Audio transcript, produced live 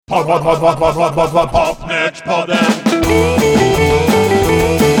Popnördspodden. Popnördspodden.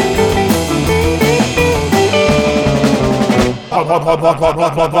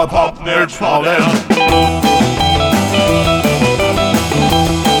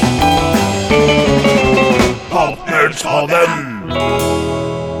 Popnördspodden.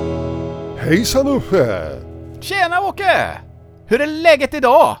 Hejsan Uffe! Tjena Åke! Hur är läget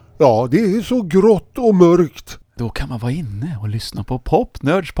idag? Ja, det är så grått och mörkt. Då kan man vara inne och lyssna på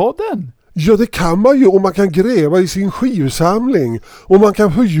Popnördspodden. Ja, det kan man ju om man kan gräva i sin skivsamling. Och man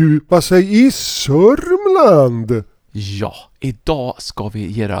kan fördjupa sig i Sörmland. Ja, idag ska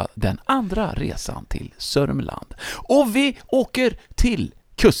vi göra den andra resan till Sörmland. Och vi åker till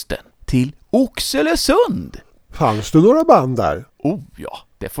kusten, till Oxelösund. Fanns det några band där? Oh ja,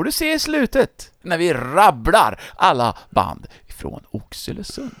 det får du se i slutet. När vi rabblar alla band från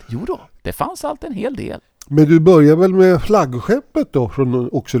Oxelösund. Jo då, det fanns allt en hel del. Men du börjar väl med flaggskeppet då från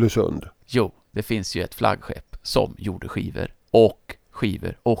Oxelösund? Jo, det finns ju ett flaggskepp som gjorde skivor och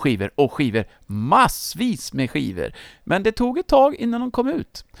skivor och skivor och skivor. Massvis med skivor. Men det tog ett tag innan de kom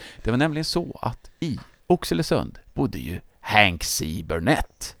ut. Det var nämligen så att i Oxelösund bodde ju Hank C.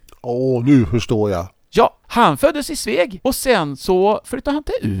 Burnett. Nu förstår jag. Ja, han föddes i Sveg och sen så flyttade han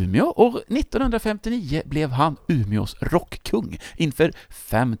till Umeå och 1959 blev han Umeås rockkung inför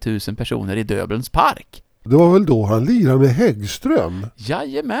 5000 personer i Döbelns park. Det var väl då han lirade med Häggström?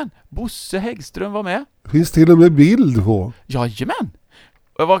 Jajamän, Bosse Häggström var med. Finns till och med bild på. Jajamän.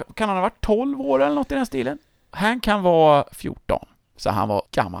 Kan han ha varit 12 år eller något i den stilen? Han kan vara 14, så han var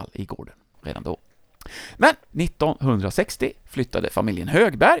gammal i gården redan då. Men 1960 flyttade familjen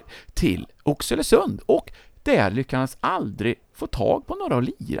Högberg till Oxelösund och där lyckades aldrig få tag på några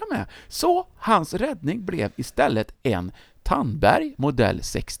att lira med. Så hans räddning blev istället en Tandberg modell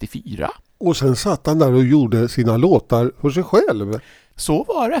 64. Och sen satt han där och gjorde sina låtar för sig själv. Så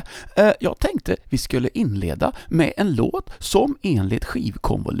var det. Jag tänkte vi skulle inleda med en låt som enligt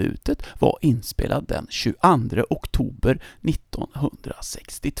skivkonvolutet var inspelad den 22 oktober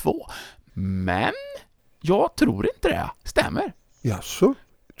 1962. Men jag tror inte det stämmer. Jaså?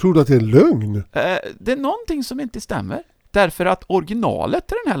 Tror du att det är en lögn? Det är någonting som inte stämmer. Därför att originalet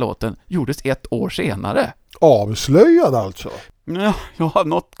till den här låten gjordes 1 år senare. Avslöjad alltså? Ja,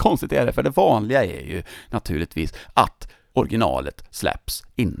 något konstigt är det. För det vanliga är ju naturligtvis att originalet släpps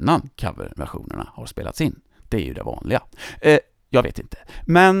innan coverversionerna har spelats in. Det är ju det vanliga. Jag vet inte.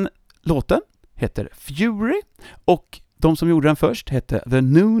 Men låten heter Fury och de som gjorde den först hette The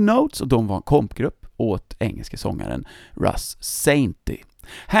New Notes och de var en kompgrupp åt engelska sångaren Russ Sainty.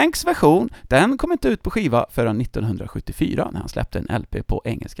 Hanks version, den kom inte ut på skiva förrän 1974 när han släppte en LP på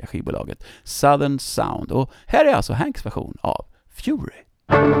engelska skivbolaget Southern Sound. Och här är alltså Hanks version av Fury.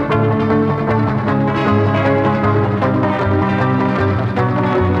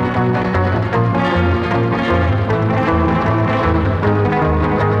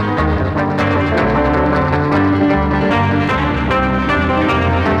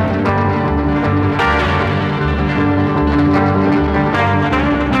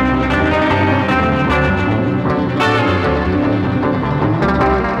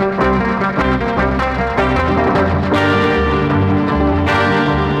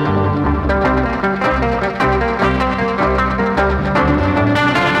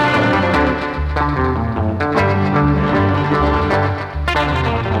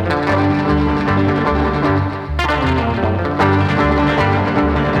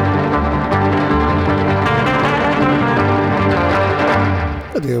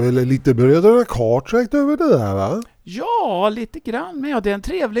 Det är väl lite Bröderna Cartwright över det där, va? Ja, lite grann. Men ja, det är en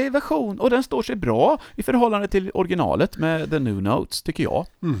trevlig version och den står sig bra i förhållande till originalet med The New Notes, tycker jag.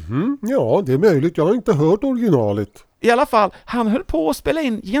 Ja, det är möjligt. Jag har inte hört originalet. I alla fall, han höll på att spela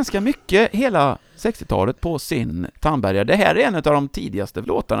in ganska mycket hela 60-talet på sin Tandbergare. Det här är en av de tidigaste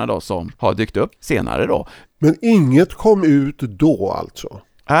låtarna då som har dykt upp senare då. Men inget kom ut då alltså?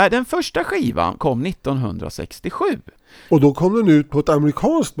 Den första skivan kom 1967. Och då kom den ut på ett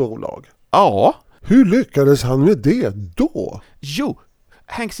amerikanskt bolag? Ja. Hur lyckades han med det då? Jo,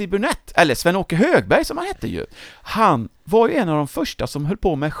 Hank C. Burnett, eller Sven-Åke Högberg som han hette ju, han var ju en av de första som höll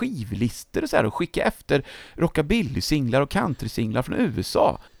på med skivlister och så här, och skickade efter rockabilly-singlar och country-singlar från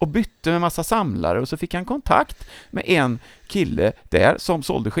USA och bytte med massa samlare, och så fick han kontakt med en kille där som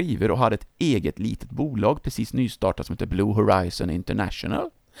sålde skivor och hade ett eget litet bolag precis nystartat som heter Blue Horizon International.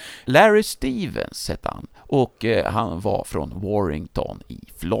 Larry Stevens hette han och han var från Warrington i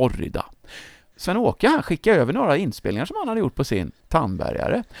Florida. Sven-Åke han skickade över några inspelningar som han hade gjort på sin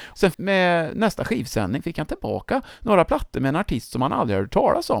tandbärgare. Sen med nästa skivsändning fick han tillbaka några plattor med en artist som han aldrig hört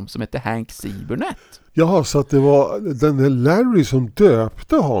talas om, som heter Hank C. Burnett. Jaha, så att det var den där Larry som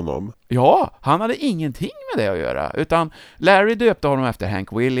döpte honom. Ja, han hade ingenting med det att göra, utan Larry döpte honom efter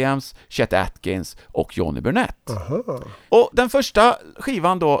Hank Williams, Chet Atkins och Johnny Burnett. Aha. Och den första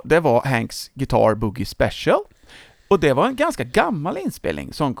skivan då, det var Hanks Guitar Boogie Special. Och det var en ganska gammal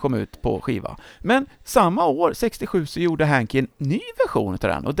inspelning som kom ut på skiva. Men samma år, 67, så gjorde Hank en ny version av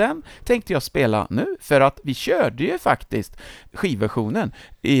den. Och den tänkte jag spela nu, för att vi körde ju faktiskt skivversionen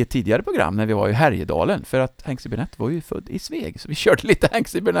i ett tidigare program när vi var i Härjedalen. För att Hank C. Burnett var ju född i Sveg, så vi körde lite Hank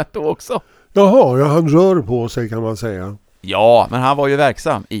C. Burnett då också. Jaha, ja, han rör på sig kan man säga. Ja, men han var ju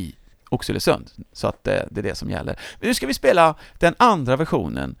verksam i Oxelösund, så att det är det som gäller. Men nu ska vi spela den andra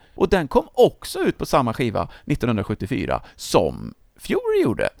versionen, och den kom också ut på samma skiva 1974 som Fury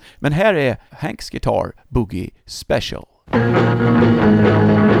gjorde. Men här är Hanks Guitar Boogie Special.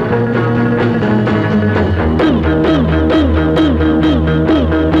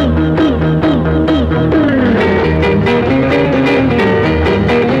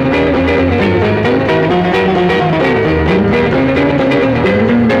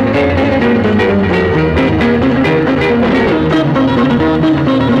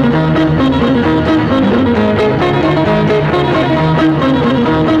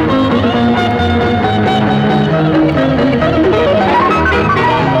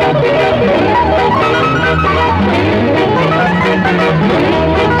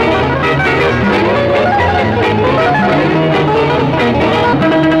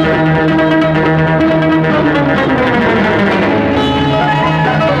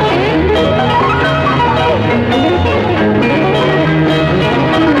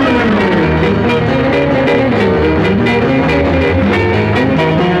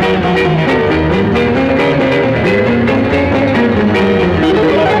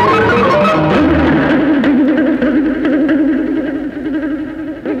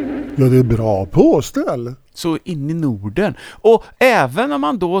 Ja, det är bra påställ. Så in i Norden. Och även om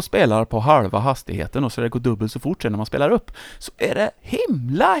man då spelar på halva hastigheten och så det går dubbelt så fort sen när man spelar upp, så är det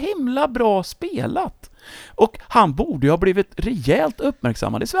himla bra spelat. Och han borde ju ha blivit rejält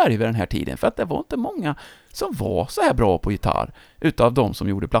uppmärksammad i Sverige vid den här tiden, för att det var inte många som var så här bra på gitarr utav de som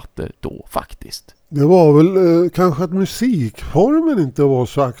gjorde plattor då faktiskt. Det var väl kanske att musikformen inte var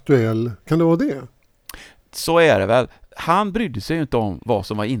så aktuell. Kan det vara det? Så är det väl. Han brydde sig ju inte om vad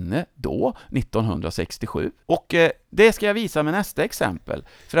som var inne då, 1967. Och det ska jag visa med nästa exempel.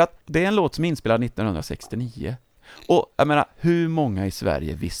 För att det är en låt som är inspelad 1969. Och jag menar, hur många i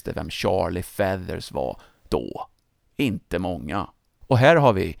Sverige visste vem Charlie Feathers var då? Inte många. Och här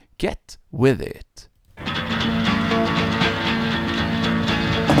har vi Get With It.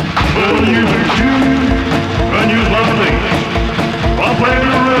 Well, you and you lovely. I'll play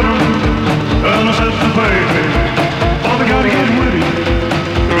the rhythm and I set the baby. Oh, we gotta get with it.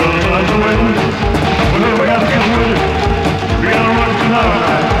 We gotta find the way. Well, we gotta get with it. We gotta run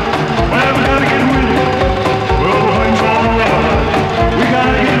tonight. Well, we gotta get with it. Well, the things all right. We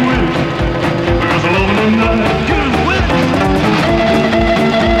gotta get with it. There's a love in the night. Get with it.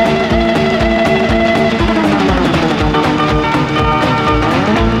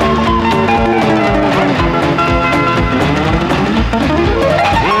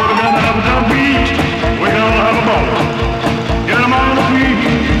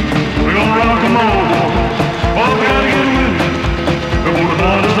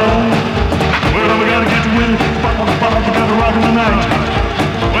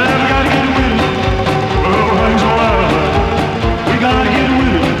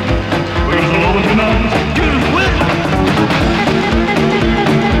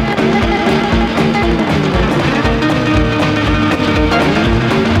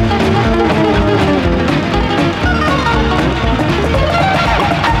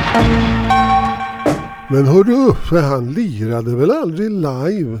 Men hörde Uffe, han lirade väl aldrig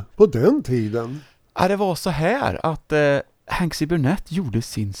live på den tiden? Ja, det var så här att Hank C. Burnett gjorde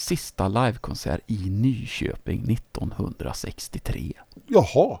sin sista livekonsert i Nyköping 1963.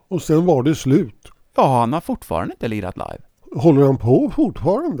 Jaha, och sen var det slut. Ja, han har fortfarande inte lirat live. Håller han på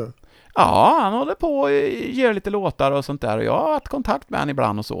fortfarande? Ja, han håller på och gör lite låtar och sånt där. Och jag har haft kontakt med han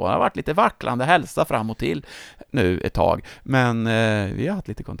ibland och så. Han har varit lite vacklande hälsa fram och till nu ett tag. Men vi har haft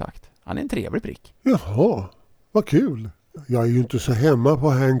lite kontakt. Han är en trevlig prick. Jaha, vad kul. Jag är ju inte så hemma på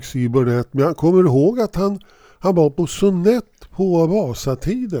Hank C. Burnett, men jag kommer ihåg att han var på Sonett på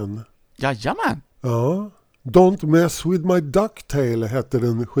Vasatiden. Jajamän. Ja, Don't Mess With My Ducktail hette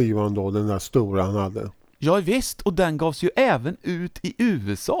den skivan då, den där stora han hade. Ja visst, och den gavs ju även ut i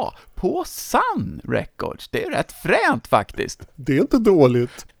USA på Sun Records. Det är rätt fränt faktiskt. Det är inte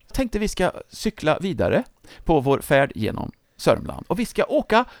dåligt. Jag tänkte vi ska cykla vidare på vår färd genom Sörmland. Och vi ska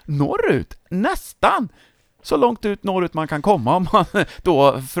åka norrut, nästan så långt ut norrut man kan komma om man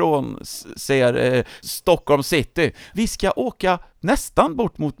då ser Stockholm city. Vi ska åka nästan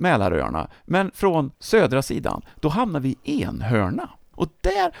bort mot Mälaröarna, men från södra sidan, då hamnar vi i Enhörna. Och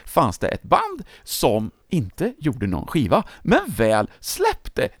där fanns det ett band som inte gjorde någon skiva, men väl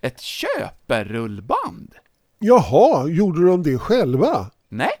släppte ett köperullband. Jaha, gjorde de det själva?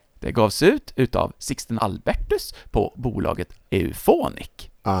 Nej, det gavs ut utav Sixten Albertus på bolaget Euphonic.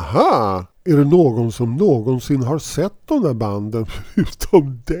 Aha, är det någon som någonsin har sett de där banden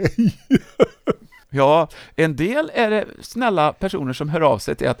förutom dig? Ja, en del är det snälla personer som hör av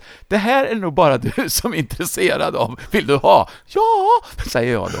sig till att det här är nog bara du som är intresserad av. Vill du ha? Ja,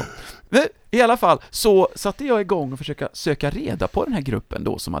 säger jag då. Men i alla fall så satte jag igång och försöka söka reda på den här gruppen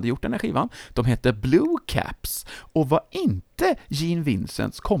då som hade gjort den här skivan. De hette Blue Caps och var inte Gene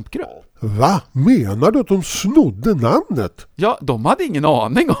Vincents kompgrupp. Va? Menar du att de snodde namnet? Ja, de hade ingen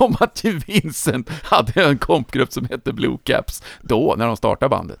aning om att Gene Vincent hade en kompgrupp som hette Blue Caps då när de startade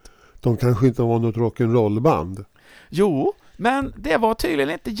bandet. De kanske inte var något rock'n'roll-band. Jo, men det var tydligen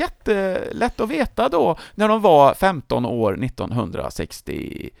inte jättelätt att veta då när de var 15 år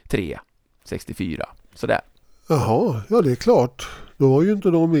 1963, 64, sådär. Jaha, ja det är klart. Då var ju inte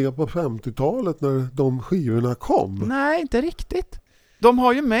de med på 50-talet när de skivorna kom. Nej, inte riktigt. De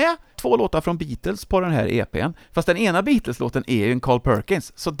har ju med 2 låtar från Beatles på den här EP:n. Fast den ena Beatles-låten är ju en Carl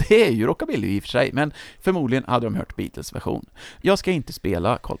Perkins, så det är ju rockabilly i och för sig. Men förmodligen hade de hört Beatles-version. Jag ska inte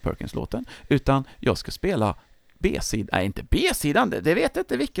spela Carl Perkins-låten, utan jag ska spela B-sidan. Nej, inte B-sidan, det vet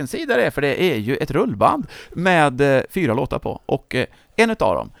inte vilken sida det är, för det är ju ett rullband med 4 låtar på. Och en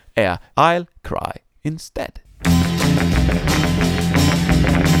utav dem är I'll Cry Instead.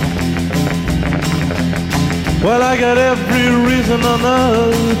 Well, I got every reason on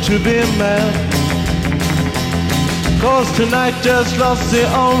earth to be mad, 'cause tonight just lost the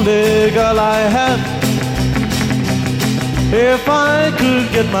only girl I had. If I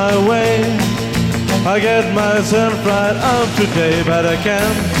could get my way, I get myself right out today, but I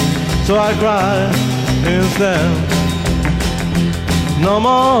can't, so I cry instead. No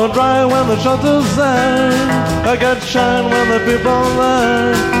more dry when the shelter's there, I get shine when the people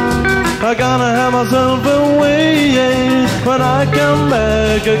there. I gotta have myself away when I come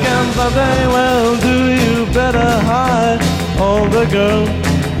back again someday. Well, do you better hide all the girl.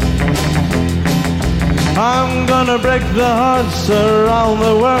 I'm gonna break the hearts around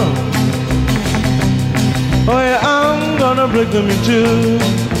the world. Oh yeah, I'm gonna break them in two,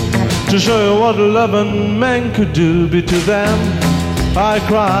 to show you what a loving man could do. Be to them I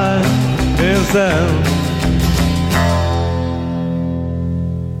cry instead.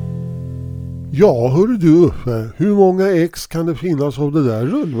 Ja, hörru du Uffe, hur många ex kan det finnas av det där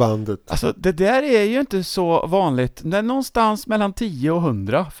rullbandet? Alltså, det där är ju inte så vanligt. Det är någonstans mellan 10 och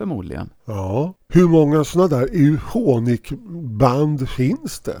 100 förmodligen. Ja, hur många sådana där Euphonic-band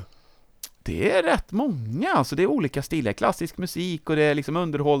finns det? Det är rätt många, alltså det är olika stilar, klassisk musik och det är liksom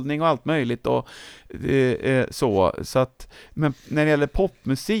underhållning och allt möjligt och så att, men när det gäller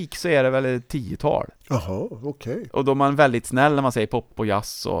popmusik så är det väl ett 10-tal. Jaha, okej. Och då är man väldigt snäll när man säger pop och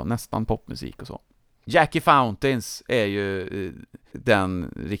jazz och nästan popmusik och så. Jackie Fountains är ju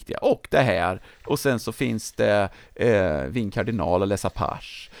den riktiga, och det här, och sen så finns det Vin Cardinal och Les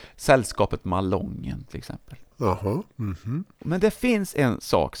Apache, Sällskapet Malongen till exempel. Jaha, mhm. Men det finns en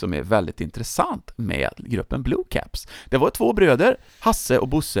sak som är väldigt intressant med gruppen Blue Caps. Det var 2 bröder, Hasse och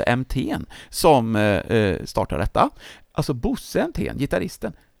Bosse MT'n, som startade detta. Alltså Bosse MT'n,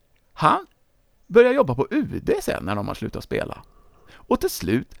 gitarristen, han började jobba på UD sen när de har slutat spela. Och till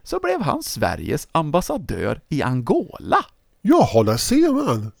slut så blev han Sveriges ambassadör i Angola. Jaha, där ser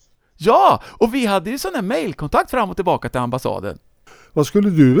man. Ja, och vi hade ju sån här mailkontakt fram och tillbaka till ambassaden. Vad skulle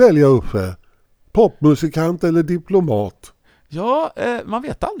du välja Uffe? Popmusikant eller diplomat? Ja, man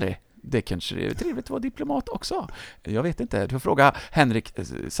vet aldrig. Det kanske är trevligt att vara diplomat också. Jag vet inte. Du får fråga Henrik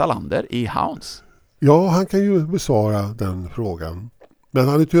Salander i Hounds. Ja, han kan ju besvara den frågan. Men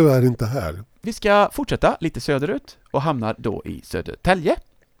han är tyvärr inte här. Vi ska fortsätta lite söderut och hamnar då i Södertälje.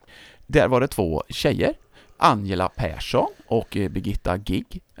 Där var det 2 tjejer. Angela Persson och Birgitta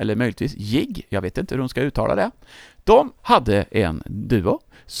Gigg, eller möjligtvis Gigg, jag vet inte hur de ska uttala det. De hade en duo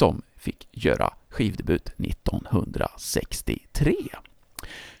som fick göra skivdebut 1963.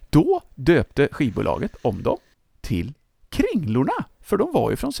 Då döpte skivbolaget om dem till Kringlorna, för de var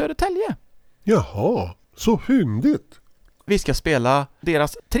ju från Södertälje. Jaha, så fyndigt. Vi ska spela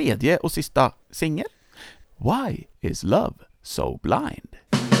deras 3:e och sista singel. Why is love so blind?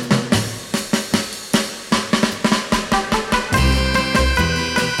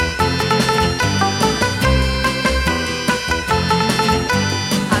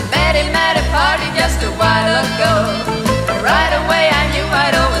 Party just a while ago. Right away I knew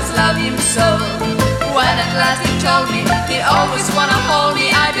I'd always love him so. When at last he told me he'd always wanna hold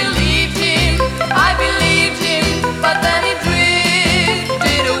me, I believed him, but then he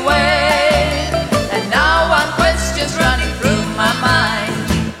drifted away. And now one question's running through my mind.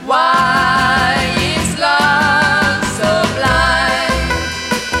 Why is love so blind?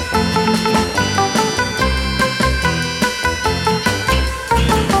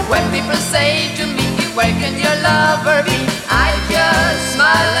 When people say to me, where can your lover be? I just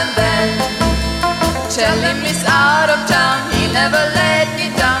smile and then tell him he's out of town. He'll never let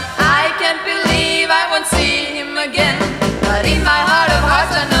me down. I can't believe I won't see him again. But in my heart of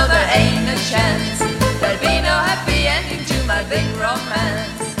hearts I know there ain't a chance. There'll be no happy ending to my big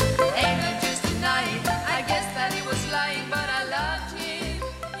romance. Ain't no just tonight. I guess that he was lying, but I loved him.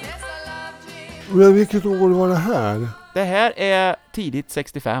 Yes, I loved him. Men vilket år var det här? Det här är tidigt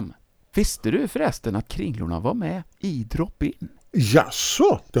 65. Visste du förresten att Kringlorna var med i Drop-In?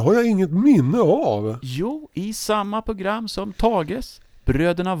 Jaså, det har jag inget minne av. Jo, i samma program som Tages,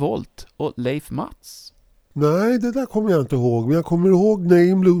 Bröderna Volt och Leif Mats. Nej, det där kommer jag inte ihåg. Men jag kommer ihåg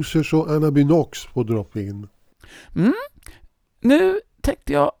Name Losers och Anna Binox på Drop-In. Nu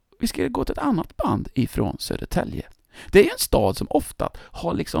tänkte jag vi ska gå till ett annat band ifrån Södertälje. Det är en stad som ofta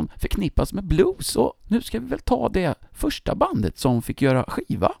har liksom förknippats med blues, och nu ska vi väl ta det första bandet som fick göra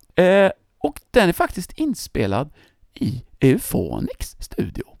skiva. Och den är faktiskt inspelad i Euphonics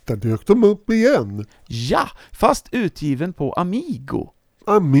studio. Där dök de upp igen. Ja, fast utgiven på Amigo.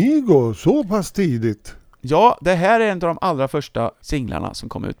 Amigo, så pass tidigt. Ja, det här är en av de allra första singlarna som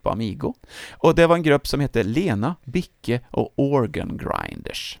kom ut på Amigo. Och det var en grupp som hette Lena, Bicke och Organ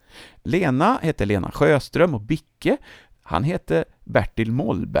Grinders. Lena hette Lena Sjöström och Bicke, han hette Bertil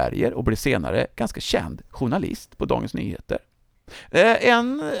Mollberger och blev senare ganska känd journalist på Dagens Nyheter.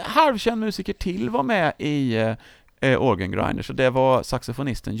 En halvkänd musiker till var med i Organ Grinders, och det var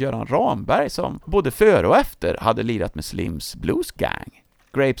saxofonisten Göran Ramberg som både före och efter hade lirat med Slims Blues Gang,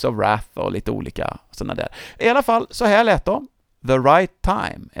 Grapes of Wrath och lite olika sådana där. I alla fall, så här lät de. The Right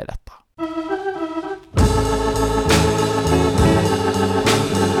Time är detta.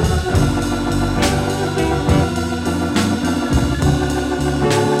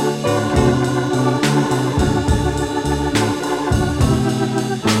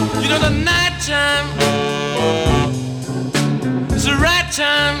 You know the night time is the right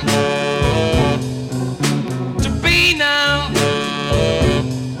time to be now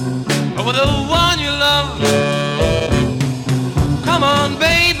with the one you love. Come on,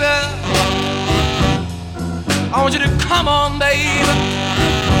 baby. I want you to come on, baby.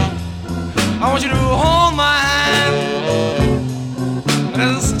 I want you to hold my hand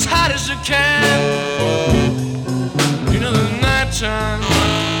as tight as you can. You know the night time.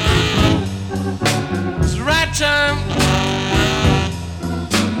 It's the right time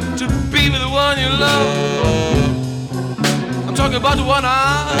to be with the one you love. I'm talking about the one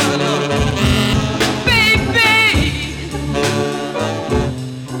I love. Baby,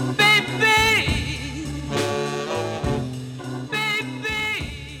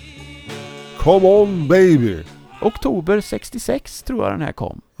 Come on, baby. Oktober 66 tror jag den här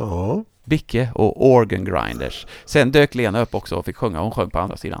kom. Ja. Bicke och Organ Grinders. Sen dök Lena upp också och fick sjunga. Hon sjöng på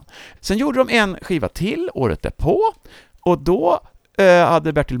andra sidan. Sen gjorde de en skiva till året därpå. Och då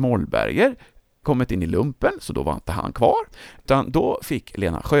hade Bertil Mollberger kommit in i lumpen, så då var inte han kvar. Utan då fick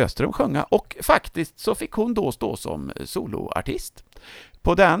Lena Sjöström sjunga, och faktiskt så fick hon då stå som soloartist.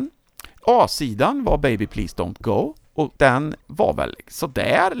 På den A-sidan var Baby Please Don't Go, och den var väl så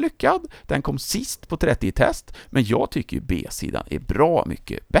där lyckad. Den kom sist på 30 test, men jag tycker ju B-sidan är bra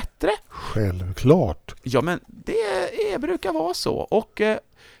mycket bättre. Självklart. Ja, men det brukar vara så. Och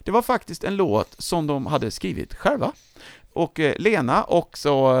det var faktiskt en låt som de hade skrivit själva. Och Lena och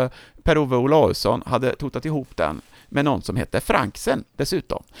så Per-Ove Olausson hade totat ihop den med någon som heter Franksen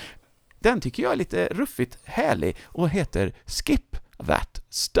dessutom. Den tycker jag är lite ruffigt härlig och heter Skip That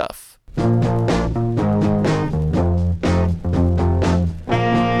Stuff.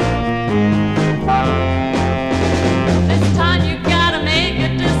 This time you gotta make a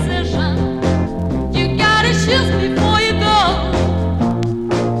decision. You gotta choose before you go.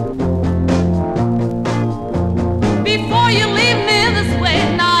 Before you leave me this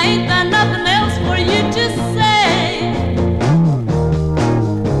way, now ain't there nothing else for you to say?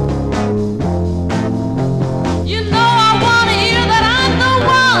 You know I wanna hear that I'm the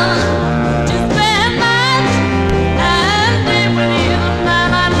one to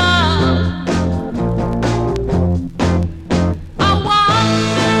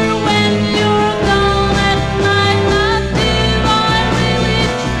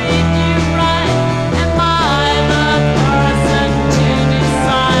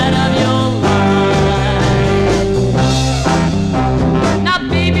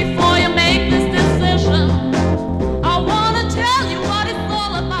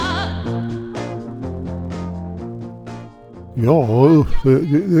Uffe,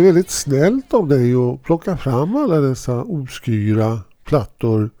 det är väldigt snällt av dig att plocka fram alla dessa obskyra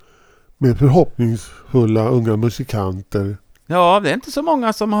plattor med förhoppningsfulla unga musikanter. Ja, det är inte så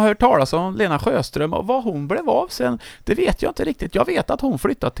många som har hört talas om Lena Sjöström, och vad hon blev av sen, det vet jag inte riktigt. Jag vet att hon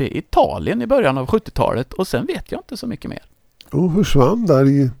flyttade till Italien i början av 70-talet och sen vet jag inte så mycket mer. Hon försvann där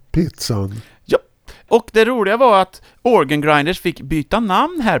i pizzan. Ja, och det roliga var att Organ Grinders fick byta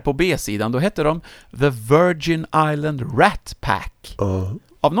namn här på B-sidan. Då hette de The Virgin Island Rat Pack.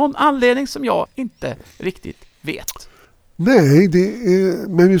 Av någon anledning som jag inte riktigt vet. Nej,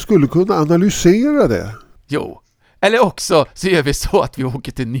 men vi skulle kunna analysera det. Jo, eller också så gör vi så att vi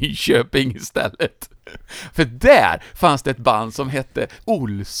åker till Nyköping istället. För där fanns det ett band som hette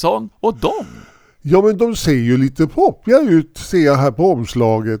Olsson och Dom. Ja, men de ser ju lite poppiga ut, ser jag här på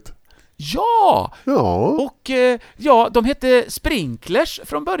omslaget. Ja! Ja. Och de hette Sprinklers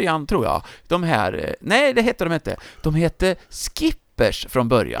från början, tror jag. De här, nej, det hette de inte. De hette Skippers från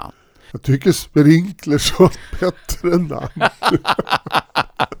början. Jag tycker Sprinklers var bättre namn.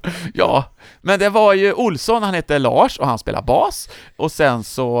 Ja, men det var ju Olsson, han hette Lars och han spelar bas. Och sen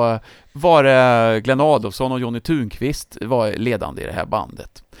så var det Glenn Adolfsson och Johnny Thunqvist var ledande i det här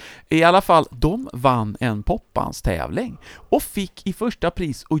bandet. I alla fall, de vann en popbandstävling och fick i första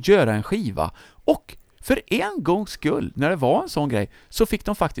pris att göra en skiva. Och för en gångs skull, när det var en sån grej, så fick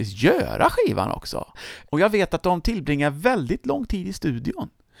de faktiskt göra skivan också. Och jag vet att de tillbringar väldigt lång tid i studion.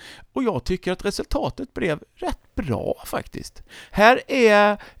 Och jag tycker att resultatet blev rätt bra faktiskt. Här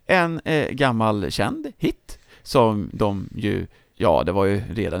är en gammal känd hit som de ju, ja, det var ju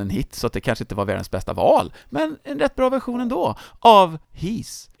redan en hit så att det kanske inte var världens bästa val, men en rätt bra version ändå av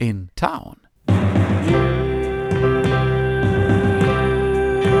He's in Town.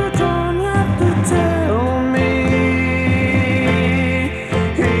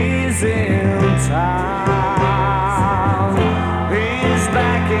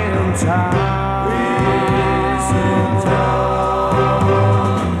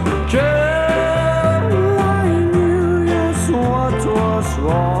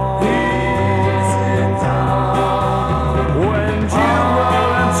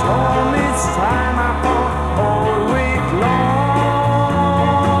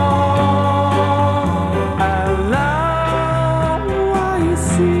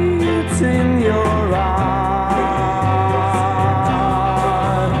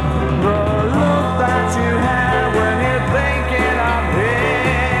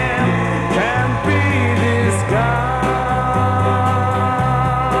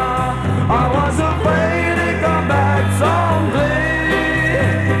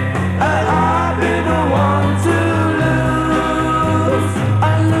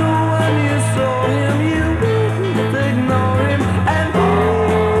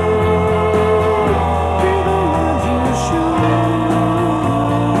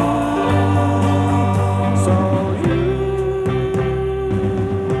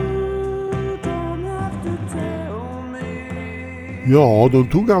 Ja, de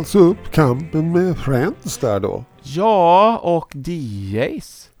tog alltså upp kampen med Friends där då. Ja, och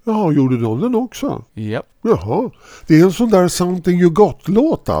DJs. Ja, gjorde de den också? Yep. Jaha, det är en sån där Something You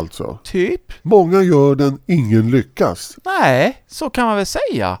Got-låt alltså. Typ. Många gör den, ingen lyckas. Nej, så kan man väl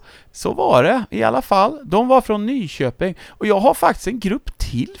säga. Så var det i alla fall. De var från Nyköping. Och jag har faktiskt en grupp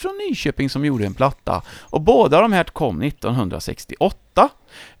till från Nyköping som gjorde en platta. Och båda de här kom 1968.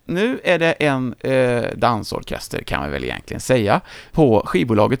 Nu är det en dansorkester kan man väl egentligen säga på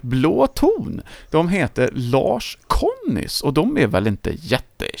skivbolaget Blå Ton. De heter Lars Connys och de är väl inte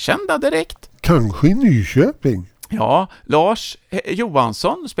jättekända direkt. Kanske i Nyköping. Ja, Lars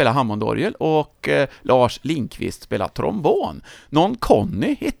Johansson spelar hammondorgel och Lars Lindqvist spelar trombon. Någon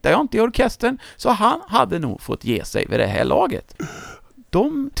Conny hittar jag inte i orkestern så han hade nog fått ge sig vid det här laget.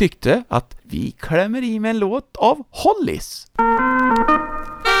 De tyckte att vi klämmer i med en låt av Hollies.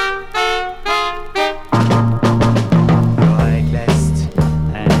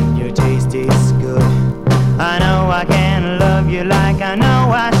 I know I can love you like I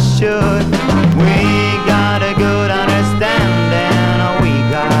know I should. We got a good understanding, we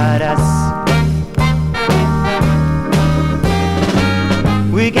got us.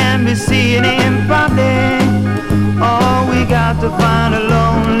 We can be seen in public, or we got to find a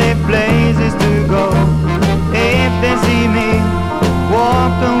lonely places to go. If they see me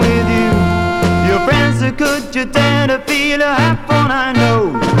walking with you, your friends, could you tend to feel a happen? I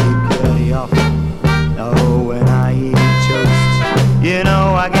know you carry off. Oh, when I eat toast, you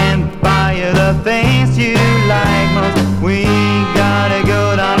know I can buy you the things you like most. We got a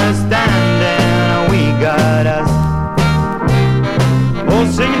good understanding, we got us. Oh,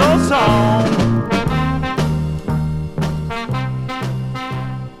 sing those songs.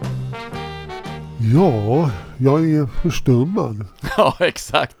 Ja, jag är förstummad. Ja,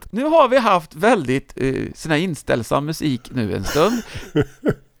 exakt. Nu har vi haft väldigt sån här inställsam musik nu en stund.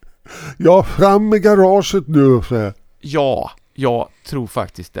 Ja, fram med garaget nu, Uffe. Ja, jag tror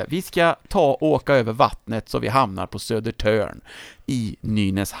faktiskt det. Vi ska åka över vattnet så vi hamnar på Södertörn i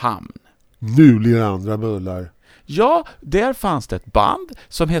Nynäshamn. Nu blir det andra bullar. Ja, där fanns det ett band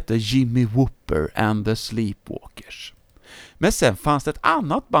som hette Jimmy Whooper and the Sleepwalkers. Men sen fanns det ett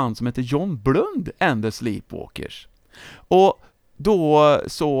annat band som hette John Blund and the Sleepwalkers. Och då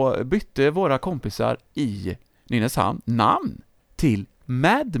så bytte våra kompisar i Nynäshamn namn till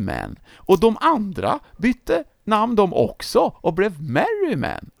Mad Men. Och de andra bytte namn de också och blev Merry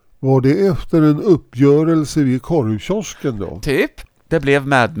Men. Var det efter en uppgörelse vid korvkiosken då? Typ. Det blev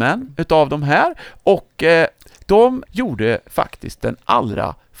Mad Men utav de här. Och de gjorde faktiskt den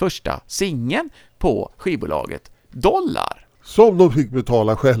allra första singeln på skivbolaget Dollar. Som de fick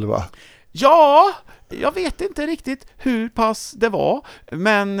betala själva. Ja, jag vet inte riktigt hur pass det var.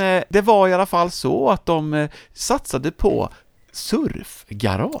 Men det var i alla fall så att de satsade på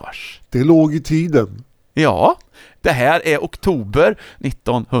surfgarage. Det låg i tiden. Ja, det här är oktober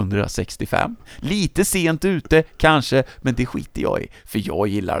 1965. Lite sent ute kanske, men det skiter jag i. För jag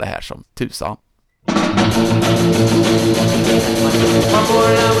gillar det här som tusan.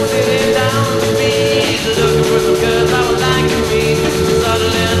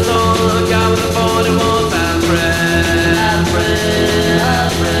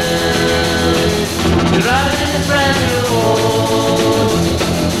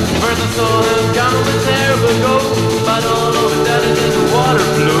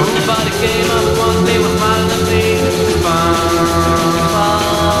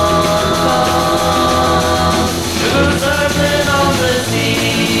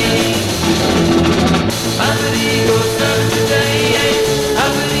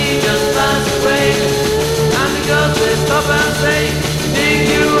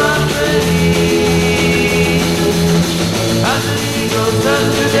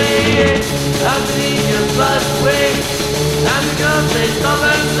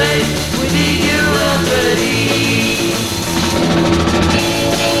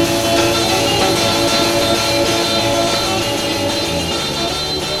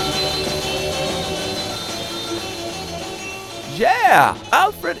 Yeah!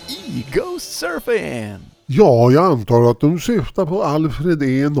 Alfred E. goes surfing! Ja, jag antar att de syftar på Alfred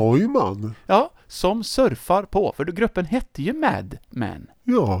E. Neumann. Ja, som surfar på, för gruppen hette ju Mad Men.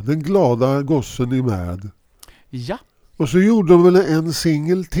 Ja, den glada gossen i Mad. Ja. Och så gjorde de väl en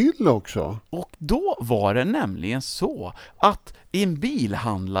singel till också. Och då var det nämligen så att en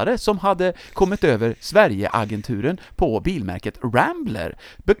bilhandlare som hade kommit över Sverigeagenturen på bilmärket Rambler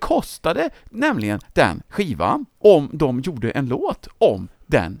bekostade nämligen den skivan om de gjorde en låt om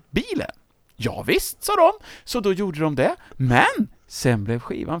den bilen. Ja visst, sa de. Så då gjorde de det. Men sen blev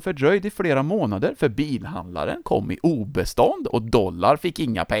skivan fördröjd i flera månader för bilhandlaren kom i obestånd och Dollar fick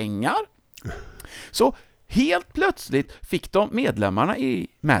inga pengar. Så helt plötsligt fick de medlemmarna i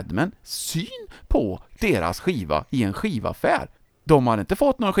Mad Men syn på deras skiva i en skivaffär. De hade inte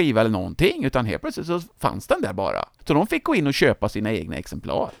fått någon skiva eller någonting, utan helt plötsligt så fanns den där bara. Så de fick gå in och köpa sina egna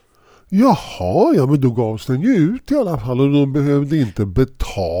exemplar. Jaha, ja men då gavs den ju ut i alla fall och de behövde inte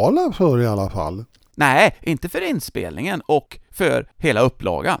betala för i alla fall. Nej, inte för inspelningen och för hela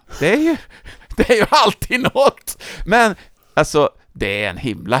upplagan. Det är ju alltid något. Men alltså, det är en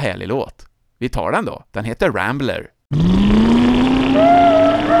himla härlig låt. Vi tar den då. Den heter Rambler.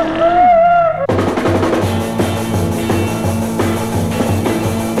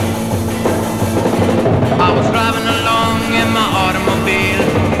 I was driving along in my automobile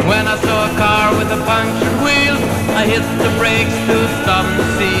when I saw a car with a punctured wheel. I hit the brakes to stop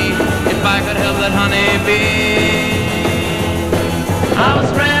and see if I could help that honeybee. I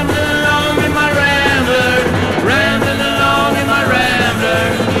was rambling along in my Rambler, rambling along in my Rambler,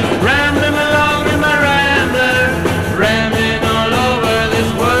 rambling along in my Rambler, rambling all over this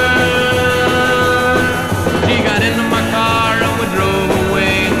world. She got into my car and we drove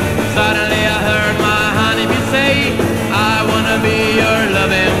away. Suddenly I heard my honeybee say, I wanna be your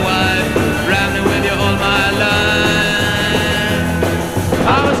loving wife, rambling with you all my life.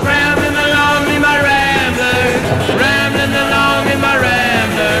 I was rambling along in my Rambler, rambling along in my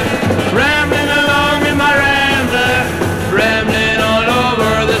Rambler, rambling along in my Rambler, rambling all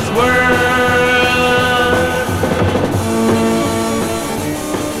over this world.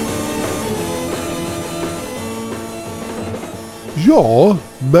 Ja,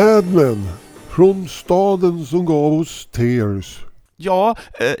 Mad Men. Från staden som gav oss Tears. Ja,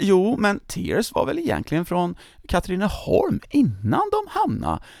 men Tears var väl egentligen från Katrineholm innan de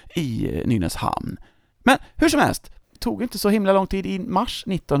hamnade i Nynäshamn. Men hur som helst, tog inte så himla lång tid. I mars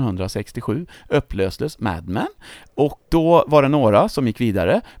 1967 upplöstes Mad Men, och då var det några som gick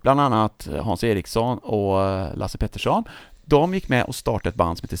vidare, bland annat Hans Eriksson och Lasse Pettersson. De gick med och startade ett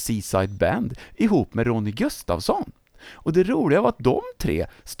band som heter Seaside Band ihop med Ronny Gustafsson. Och det roliga var att de tre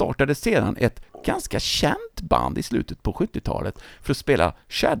startade sedan ett ganska känt band i slutet på 70-talet för att spela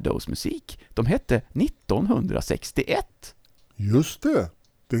Shadows-musik. De hette 1961. Just det,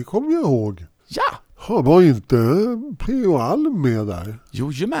 det kommer jag ihåg. Ja! Var inte P.O. Alm med där?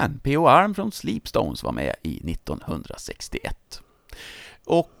 Jojomän, P.O. Alm från Sleepstones var med i 1961.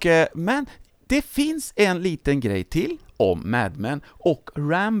 Men det finns en liten grej till om Mad Men och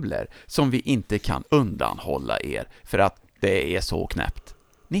Rambler som vi inte kan undanhålla er, för att det är så knäppt.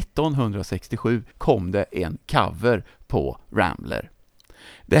 1967 kom det en cover på Rambler.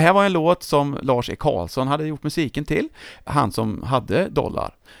 Det här var en låt som Lars E. Karlsson hade gjort musiken till, han som hade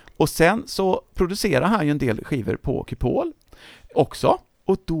Dollar. Och sen så producerade han ju en del skivor på Kupol också.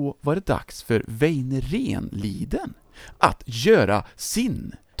 Och då var det dags för Väinö Renliden att göra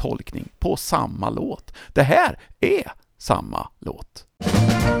sin tolkning på samma låt. Det här är samma låt.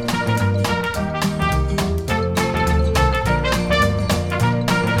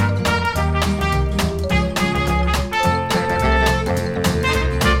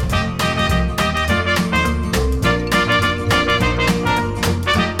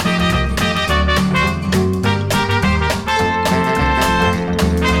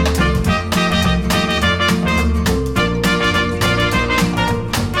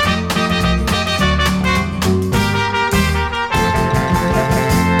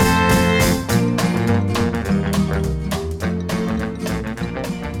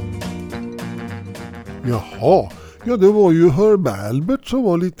 Jaha, ja det var ju Herb Alpert som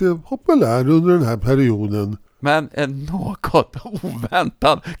var lite populär under den här perioden. Men en något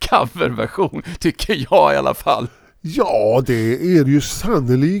oväntad coverversion tycker jag i alla fall. Ja, det är det ju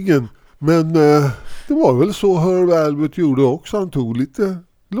sannoliken. Men det var väl så Herb Alpert gjorde också. Han tog lite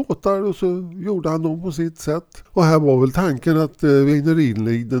låtar och så gjorde han dem på sitt sätt. Och här var väl tanken att Väinö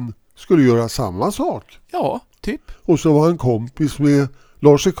Renliden skulle göra samma sak. Ja, typ. Och så var han kompis med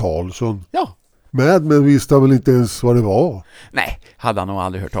Lars E. Karlsson. Ja. Men visste väl inte ens vad det var. Nej, hade han nog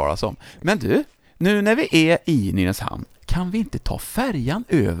aldrig hört talas om. Men du, nu när vi är i Nynäshamn, kan vi inte ta färjan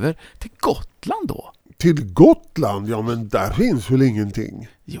över till Gotland då? Till Gotland? Ja, men där finns väl ingenting.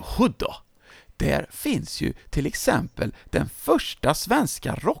 Jo då. Där finns ju till exempel den första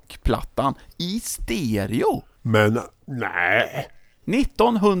svenska rockplattan i stereo. Men nej.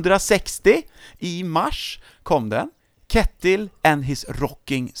 1960 i mars kom den. Kettil and his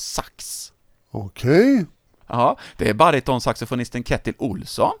rocking sax. Okej. Ja, det är baritonsaxofonisten Kettil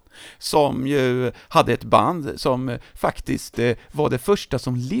Olsson som ju hade ett band som faktiskt var det första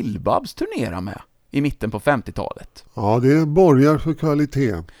som Lill-Babs turnerade med i mitten på 50-talet. Ja, det borgar för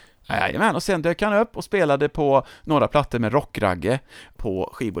kvalitet. Jajamän, och sen dök han upp och spelade på några plattor med Rockragge på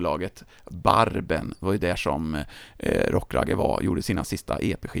skivbolaget Barben. Det var ju där som Rockragge gjorde sina sista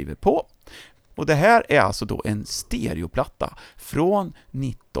EP-skivor på. Och det här är alltså då en stereoplatta från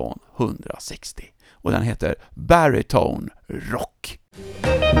 1960. Och den heter Baritone Rock.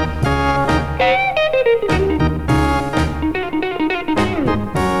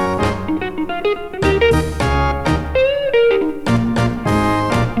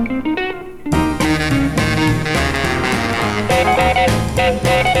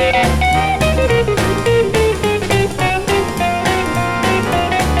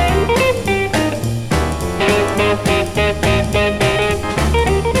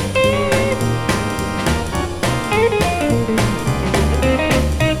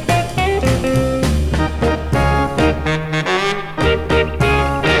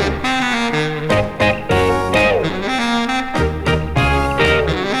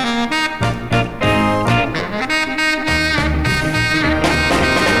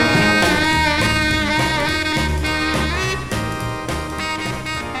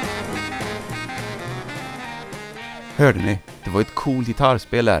 Hörde ni? Det var ett coolt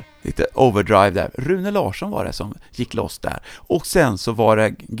gitarrspel där. Lite overdrive där. Rune Larsson var det som gick loss där. Och sen så var det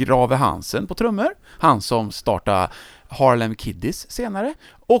Grave Hansen på trummor. Han som startade Harlem Kiddies senare.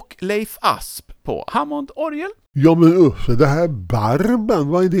 Och Leif Asp på Hammond-orgel. Ja men Uffe, det här Barben,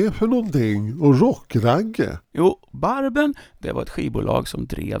 vad är det för någonting? Och Rockragge? Jo, Barben, det var ett skivbolag som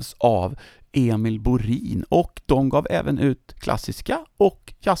drevs av Emil Borin, och de gav även ut klassiska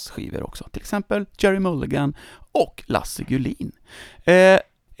och jazzskivor också. Till exempel Jerry Mulligan och Lasse Gullin.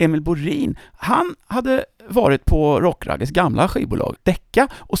 Emil Borin, han hade varit på Rockragges gamla skivbolag Decca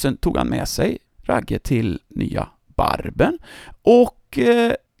och sen tog han med sig Ragge till nya Barben. Och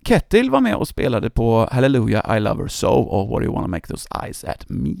Kettil var med och spelade på Hallelujah I Love Her So och What Do You Wanna Make Those Eyes At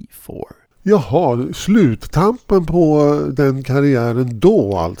Me For. Jaha, sluttampen på den karriären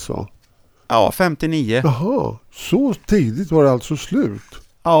då alltså? Ja, 59. Jaha, så tidigt var det alltså slut?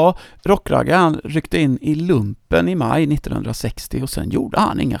 Ja, Rockragge han ryckte in i lumpen i maj 1960 och sen gjorde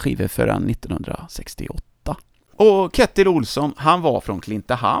han inga skivor förrän 1968. Och Kettil Olsson, han var från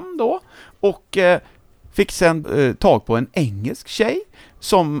Klintehamn då och fick sen tag på en engelsk tjej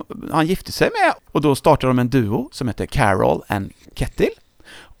som han gifte sig med och då startade de en duo som heter Carol and Kettil.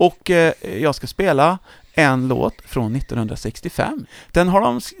 Och jag ska spela en låt från 1965. Den har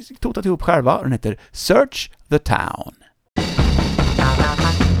de totat ihop själva och den heter Search the Town.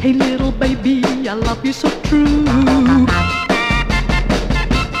 Hey little baby, I love you so true,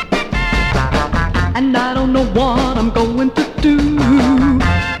 and I don't know what I'm going to do.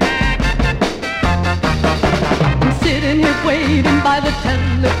 I'm sitting here waiting by the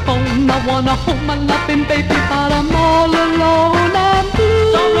telephone. I wanna hold my loving baby, but I'm all alone and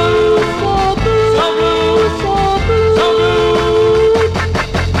blue. So blue, so blue, so blue, so blue, so blue.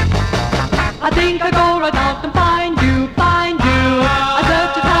 I think I go right out and find you, find you. I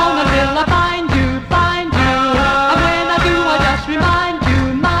search the town until I find you, find you. And when I do, I just remind you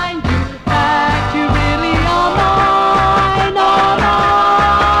that you really are mine, all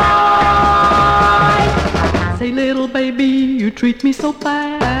mine. Say little baby, you treat me so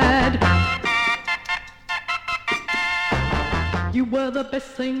bad. You were the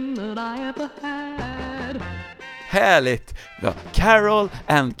best thing that I ever had. Härligt! Ja, Carol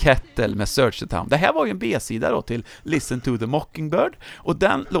and Kettle med Search the Town. Det här var ju en B-sida då till Listen to the Mockingbird och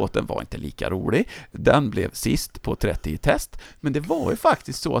den låten var inte lika rolig. Den blev sist på 30 i test, men det var ju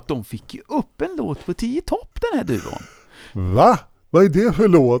faktiskt så att de fick ju upp en låt på 10 topp, den här duon. Va? Vad är det för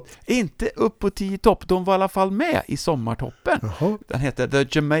låt? Inte upp på 10 topp, de var i alla fall med i sommartoppen. Jaha. Den heter The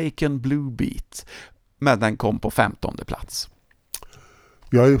Jamaican Blue Beat, men den kom på 15:e plats.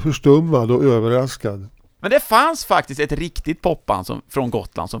 Jag är förstummad och överraskad. Men det fanns faktiskt ett riktigt popband från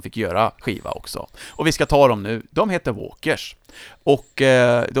Gotland som fick göra skiva också. Och vi ska ta dem nu. De heter Walkers. Och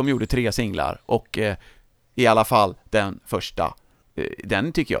de gjorde 3 singlar. Och i alla fall den första,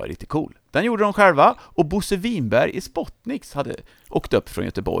 den tycker jag är riktigt cool. Den gjorde de själva och Bosse Winberg i Spotnix hade åkt upp från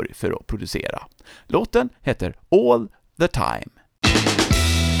Göteborg för att producera. Låten heter All the Time.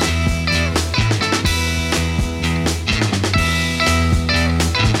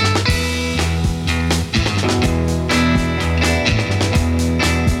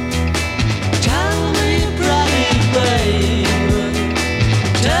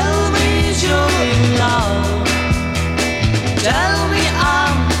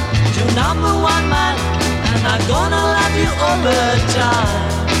 Gonna love you all the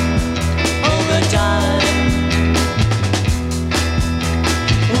time, all the time.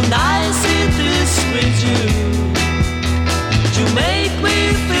 When I see this with you, you make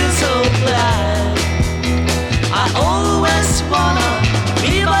me feel so glad. I always wanna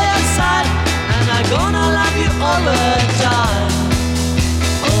be by your side, and I'm gonna love you all the time,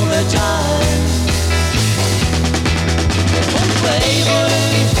 all the time. Oh baby,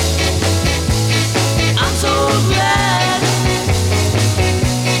 so glad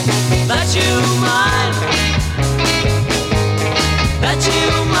that you mine, that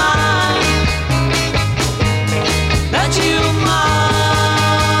you mine, that you mine.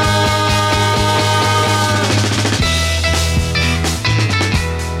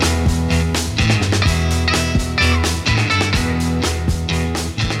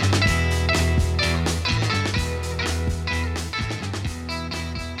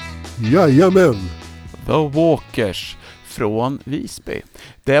 Jajamän. The Walkers från Visby.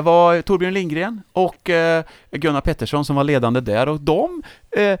 Det var Torbjörn Lindgren och Gunnar Pettersson som var ledande där och de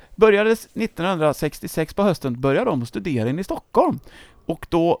började 1966 på hösten började de studera in i Stockholm och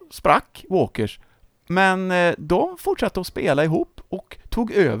då sprack Walkers, men de fortsatte att spela ihop och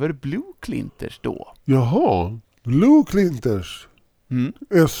tog över Blue Clinters då. Jaha, Blue Clinters.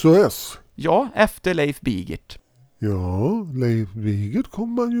 SOS. Ja, efter Leif Bigert. Ja, Leif Bigert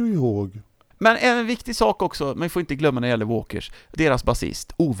kommer man ju ihåg. Men en viktig sak också, man får inte glömma när det gäller Walkers, deras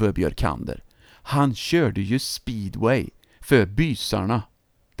basist Ove Björkander. Han körde ju speedway för bysarna.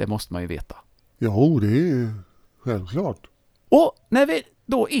 Det måste man ju veta. Jo, det är självklart. Och när vi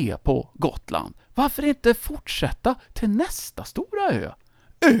då är på Gotland, varför inte fortsätta till nästa stora ö?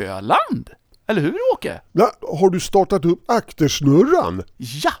 Öland! Eller hur, Åke? Ja, har du startat upp aktersnurran?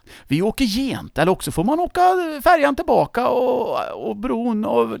 Ja, vi åker gent, eller också får man åka färjan tillbaka och bron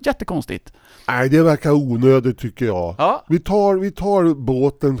och jättekonstigt. Nej, det verkar onödigt tycker jag. Ja. Vi tar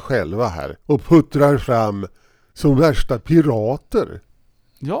båten själva här och puttrar fram som värsta pirater.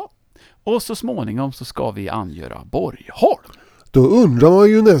 Ja, och så småningom så ska vi angöra Borgholm. Då undrar man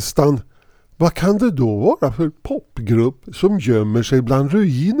ju nästan, vad kan det då vara för popgrupp som gömmer sig bland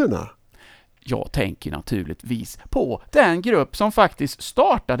ruinerna? Jag tänker naturligtvis på den grupp som faktiskt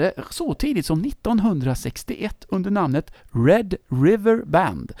startade så tidigt som 1961 under namnet Red River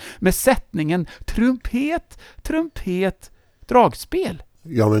Band med sättningen trumpet, trumpet, dragspel.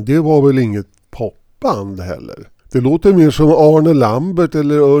 Ja, men det var väl inget popband heller. Det låter mer som Arne Lambert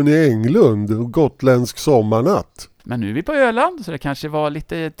eller Örne Englund och Gotländsk sommarnatt. Men nu är vi på Öland så det kanske var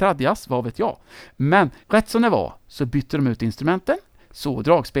lite tradjas, vad vet jag. Men rätt som det var så bytte de ut instrumenten. Så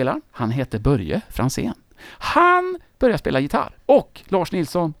dragspelaren, han heter Börje Franzén. Han började spela gitarr och Lars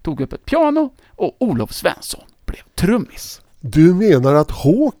Nilsson tog upp ett piano och Olof Svensson blev trummis. Du menar att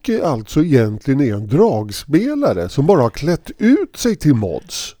Håke alltså egentligen är en dragspelare som bara har klätt ut sig till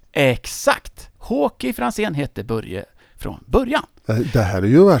mods? Exakt! Håke Franzén hette Börje från början. Det här är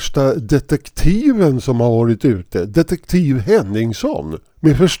ju värsta detektiven som har varit ute. Detektiv Henningsson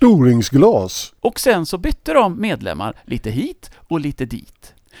med förstoringsglas. Och sen så bytte de medlemmar lite hit och lite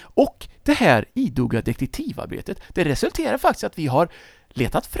dit. Och det här idoga detektivarbetet, det resulterar faktiskt att vi har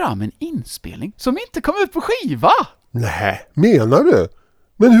letat fram en inspelning som inte kom ut på skiva. Nej, menar du?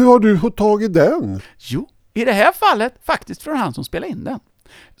 Men hur har du fått tag i den? Jo, i det här fallet faktiskt från han som spelade in den.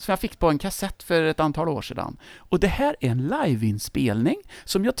 Som jag fick på en kassett för ett antal år sedan. Och det här är en liveinspelning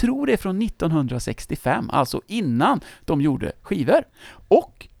som jag tror är från 1965, alltså innan de gjorde skivor.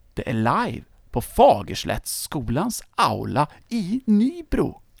 Och det är live på Fagerslättsskolans aula i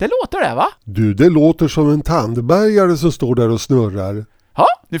Nybro. Det låter det, va? Du, det låter som en tandbergare som står där och snurrar. Ja,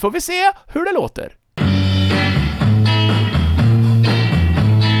 nu får vi se hur det låter.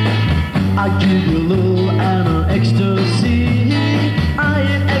 I give you a little and an ecstasy. I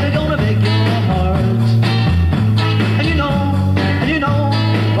ain't ever gonna break your heart. And you know,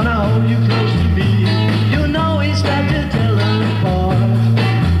 when I hold you close to me, you know it's time to tell us apart.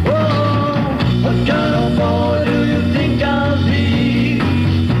 Oh, what kind of boy do you think I'll be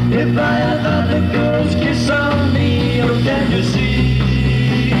if I had other girls kiss on me? Or can you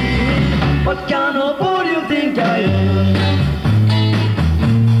see what kind of boy do you think I am?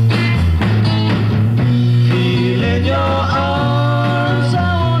 In your arms I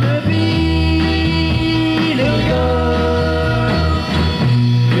wanna be, little girl.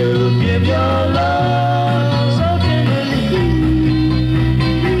 You give your love so tenderly.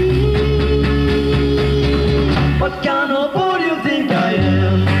 What kind of boy do you think I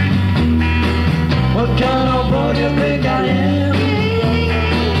am? What kind of boy do you think I am?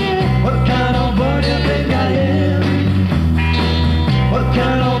 What kind of boy do you think I am? What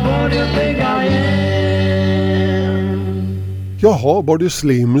kind of boy do you think I am? Jaha, var det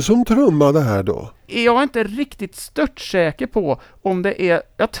Slim som trummade här då? Jag är inte riktigt störtsäker på om det är,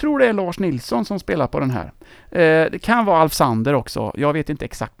 jag tror det är Lars Nilsson som spelar på den här. Det kan vara Alf Sander också, jag vet inte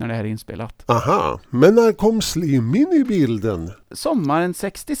exakt när det här är inspelat. Aha, men när kom Slim in i bilden? Sommaren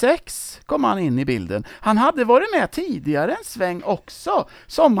 66 kom han in i bilden. Han hade varit med tidigare en sväng också,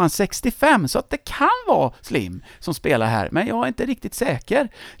 sommaren 65, så att det kan vara Slim som spelar här, men jag är inte riktigt säker.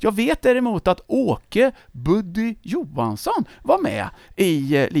 Jag vet däremot att Åke Buddy Johansson var med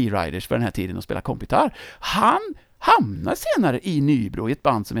i Lee Riders för den här tiden och spelade kompitar. Han hamnar senare i Nybro i ett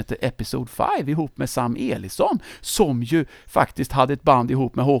band som heter Episode 5 ihop med Sam Elisson, som ju faktiskt hade ett band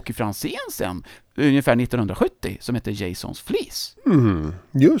ihop med Håke Franzén sen ungefär 1970 som heter Jasons Fleece.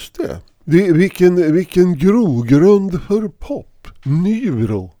 Just det. Vilken grogrund för pop.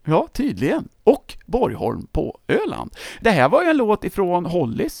 Nybro. Ja, tydligen. Och Borgholm på Öland. Det här var ju en låt ifrån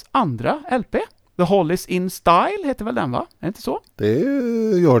Hollys andra LP. The Hollies in Style heter väl den, va? Är det inte så? Det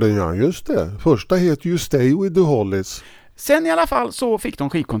gör den, ja, just det. Första heter ju Stay with the Hollies. Sen i alla fall så fick de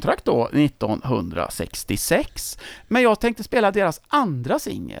skivkontrakt då 1966. Men jag tänkte spela deras andra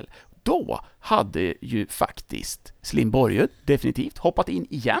singel. Då hade ju faktiskt Slim Borge definitivt hoppat in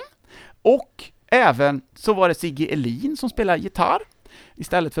igen. Och även så var det Sigge Elin som spelade gitarr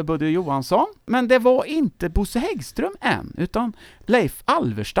istället för Buddy Johansson. Men det var inte Bosse Häggström än, utan Leif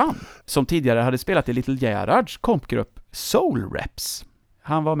Alverstam, som tidigare hade spelat i Little Gerhards kompgrupp Soul Reps.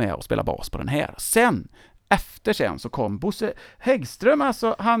 Han var med och spelade bas på den här. Sen så kom Bosse Häggström,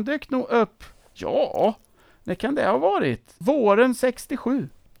 alltså han dök nog upp, ja, det kan det ha varit. Våren 67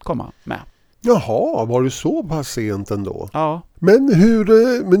 kom han med. Jaha, var det så pass sent ändå? Ja, Men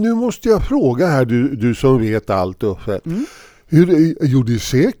men nu måste jag fråga här, du som vet allt Uffe. Jo, det är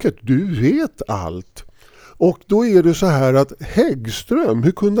säkert, du vet allt. Och då är det så här att Häggström,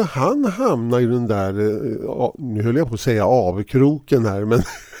 hur kunde han hamna i den där, nu höll jag på att säga avkroken här, men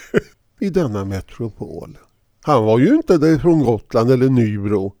i denna metropol? Han var ju inte där från Gotland eller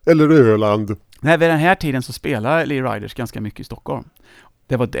Nybro eller Öland. Nej, vid den här tiden så spelar Lee Riders ganska mycket i Stockholm.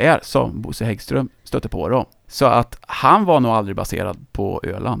 Det var där som Bosse Häggström stötte på dem. Så att han var nog aldrig baserad på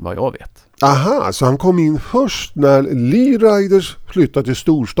Öland, vad jag vet. Aha, så han kom in först när Lee Riders flyttade till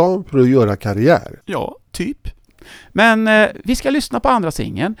storstan för att göra karriär. Ja, typ. Men vi ska lyssna på andra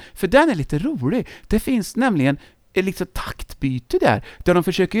singeln, för den är lite rolig. Det finns nämligen ett liksom taktbyte där de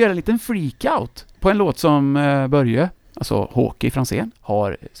försöker göra en liten freakout på en låt som Börje, alltså Håke Franzén,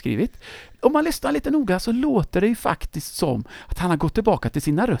 har skrivit. Om man lyssnar lite noga så låter det ju faktiskt som att han har gått tillbaka till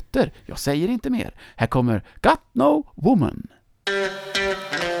sina rötter. Jag säger inte mer. Här kommer Got No Woman.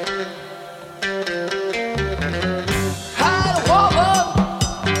 Had a woman,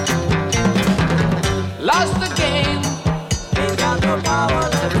 lost the game, ain't got no power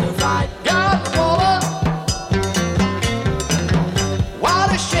left to fight. Got a woman,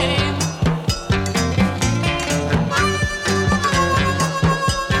 what a shame.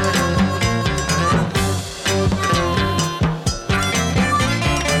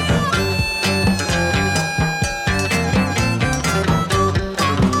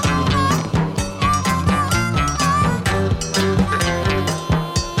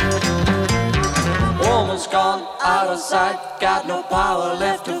 Gone out of sight, got no power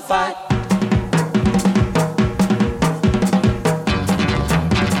left to fight.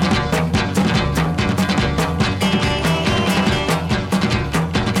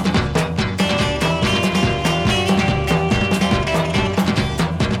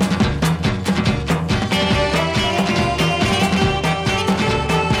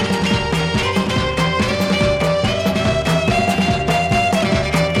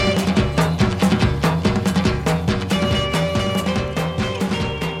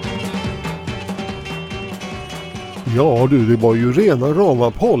 Ja du, det var ju rena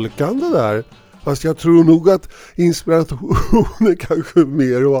rama polkan det där. Fast jag tror nog att inspirationen kanske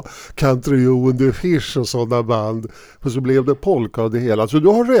mer var Country and the Fish och sådana band. För så blev det polka och det hela. Så du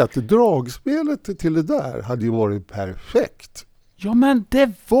har rätt, dragspelet till det där hade ju varit perfekt. Ja, men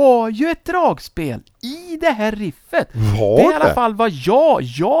det var ju ett dragspel i det här riffet. Var det? Är i alla fall vad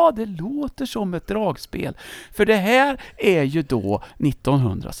ja, det låter som ett dragspel. För det här är ju då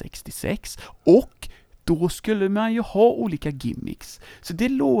 1966 och då skulle man ju ha olika gimmicks. Så det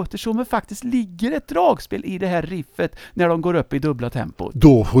låter som att det faktiskt ligger ett dragspel i det här riffet när de går upp i dubbla tempot.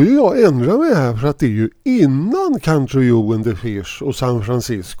 Då får ju jag ändra mig här för att det är ju innan Country and the Fish och San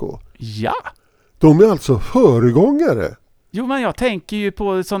Francisco. Ja. De är alltså föregångare. Jo, men jag tänker ju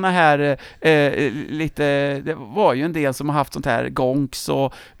på såna här lite, det var ju en del som har haft sånt här Gonks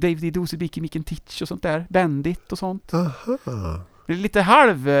och David Dosebicki, Micken Titch och sånt där, Bandit och sånt. Aha. Det är lite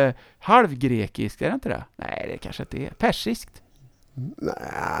halvgrekiskt, är det inte det? Nej, det kanske inte är. Persiskt.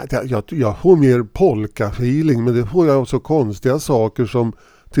 Nej, jag får mer polka-feeling, men det får jag också konstiga saker som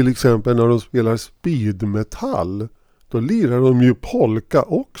till exempel när de spelar speedmetall. Då lirar de ju polka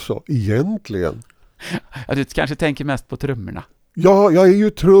också, egentligen. Ja, du kanske tänker mest på trummorna. Ja, jag är ju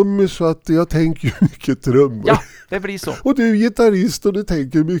trummis så att jag tänker ju mycket trummor. Ja, det blir så. Och du är gitarrist och du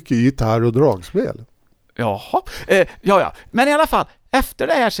tänker mycket gitarr och dragspel. Jaha, ja. Men i alla fall, efter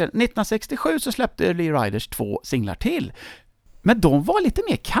det här sen, 1967 så släppte Lee Riders 2 singlar till. Men de var lite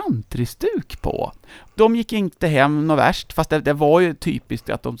mer countrystuk på. De gick inte hem något värst, fast det var ju typiskt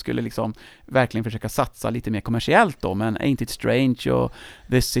att de skulle liksom verkligen försöka satsa lite mer kommersiellt då. Men Ain't It Strange och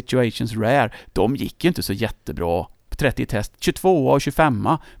This Situation's Rare, de gick ju inte så jättebra. 30 test, 22 och 25.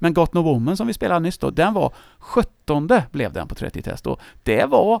 Men Got No Woman som vi spelade nyss då, den var 17:e blev den på 30 test. Och det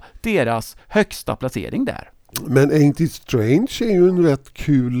var deras högsta placering där. Men Ain't It Strange är ju en rätt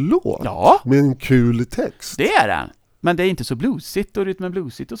kul låt. Ja. Med en kul text. Det är den. Men det är inte så bluesigt och rytmen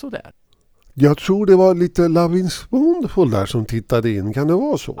bluesigt och sådär. Jag tror det var lite Lovin' Spoonful där som tittade in. Kan det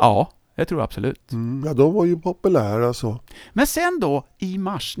vara så? Ja, jag tror absolut. Ja, de var ju populära så. Men sen då, i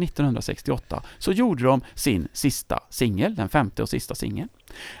mars 1968, så gjorde de sin sista singel, den 5:e och sista singeln.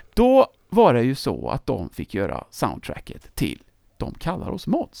 Då var det ju så att de fick göra soundtracket till De kallar oss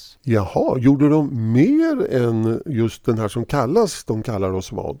Mods. Jaha, gjorde de mer än just den här som kallas De kallar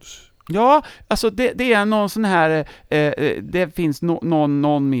oss Mods? Ja, alltså det är någon sån här, det finns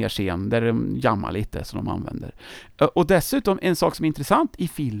någon mer scen där de jammar lite som de använder. Och dessutom en sak som är intressant i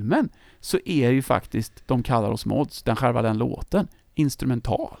filmen så är ju faktiskt De kallar oss Mods, den själva den låten,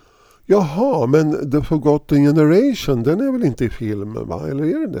 instrumental. Jaha, men The Forgotten Generation, den är väl inte i filmen, va? Eller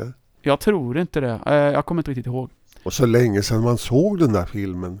är det? Jag tror inte det. Jag kommer inte riktigt ihåg. Och så länge sedan man såg den där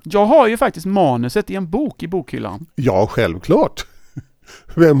filmen. Jag har ju faktiskt manuset i en bok i bokhyllan. Ja, självklart.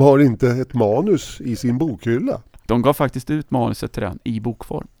 Vem har inte ett manus i sin bokhylla? De gav faktiskt ut manuset till den i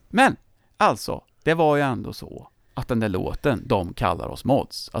bokform. Men, alltså, det var ju ändå så att den där låten, De kallar oss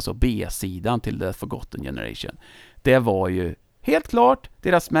mods, alltså B-sidan till The Forgotten Generation, det var ju helt klart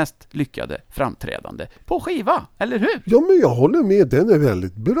deras mest lyckade framträdande på skiva, eller hur? Ja, men jag håller med, den är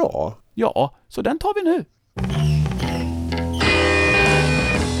väldigt bra. Ja, så den tar vi nu.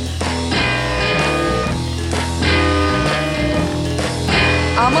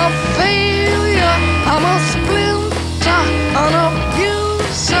 I'm a failure, I'm a splinter, an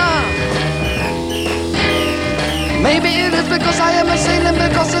abuser. Maybe it is because I am a sailor,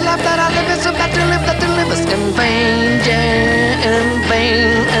 because the life that I live is so bad to live that to live is in vain, yeah, in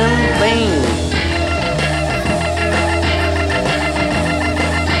vain, in vain.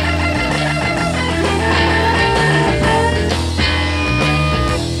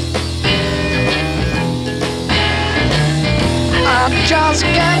 I just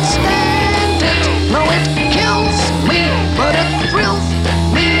can't stand it. No, it kills me, but it thrills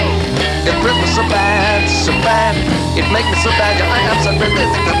me. It thrills me so bad, so bad. It makes me so bad, yeah, I am so really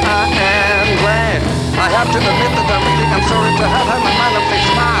that I am glad. I have to admit that I really am sorry to have had my mind on fixed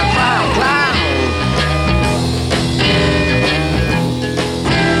smile, frown, clown.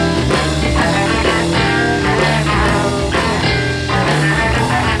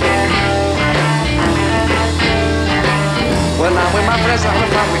 When I'm with my friends, I'm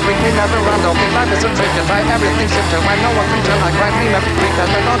around, we drink, we never run, don't think life is a trick, and I everything seems to right, no one can tell, I cry, clean every week, as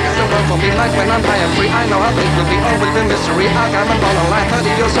the dog is the world for me, like when I'm high and free, I know how things will be, always been mystery, I got my ball online, 30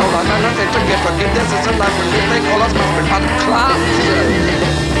 years old, I got nothing to give, forgiveness is a life we live, they call us mustard out of clouds.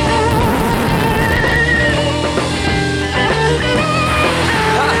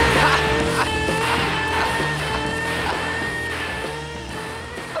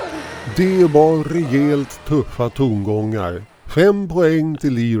 Det var rejält tuffa tongångar. 5 poäng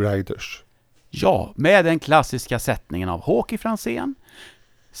till Lee Riders. Ja, med den klassiska sättningen av Håke Franzén,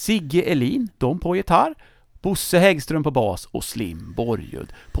 Sigge Elin, de på gitarr, Bosse Häggström på bas och Slim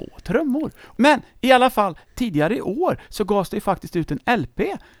Borgud på trummor. Men i alla fall, tidigare i år så gavs det faktiskt ut en LP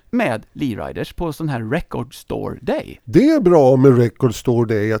med Lee Riders på sån här Record Store Day. Det är bra med Record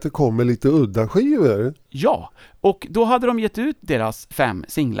Store Day att det kommer lite udda skivor. Ja, och då hade de gett ut deras 5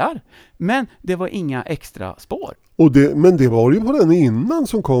 singlar, men det var inga extra spår. Men det var ju på den innan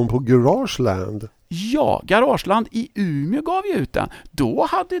som kom på Garageland. Ja, Garageland i Umeå gav ju ut den. Då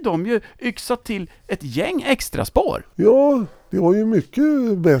hade de ju yxat till ett gäng extra spår. Ja, det var ju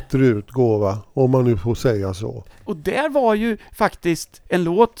mycket bättre utgåva, om man nu får säga så. Och där var ju faktiskt en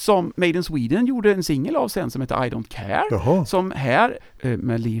låt som Made in Sweden gjorde en singel av sen som heter I Don't Care. Jaha. Som här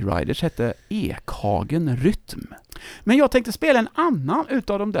med Lee Riders hette Ekhagen Rytm. Men jag tänkte spela en annan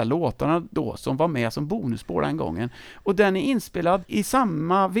utav de där låtarna då som var med som bonusspår den gången. Och den är inspelad i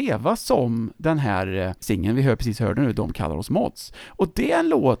samma veva som den här singeln vi precis hörde nu, De kallar oss mods. Och det är en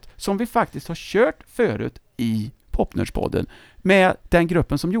låt som vi faktiskt har kört förut i Popnördspodden med den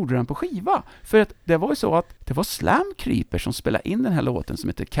gruppen som gjorde den på skiva. För att det var ju så att det var Slam Creeper som spelade in den här låten som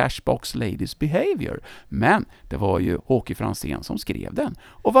heter Cashbox Ladies Behavior. Men det var ju Håke Franzén som skrev den.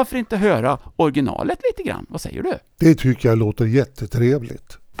 Och varför inte höra originalet lite grann? Vad säger du? Det tycker jag låter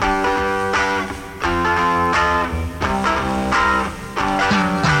jättetrevligt.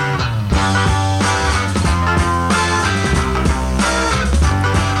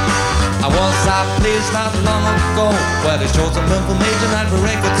 Place not long ago where they showed some information I'd for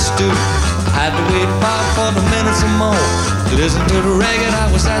records to. I had to wait 5-40 minutes or more to listen to the record I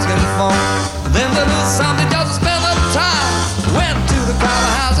was asking for. Then there was something just to spend the time. Went to the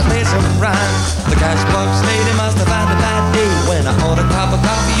coffee house and made some rhyme. The cashbox lady must have had a bad day when I ordered a cup of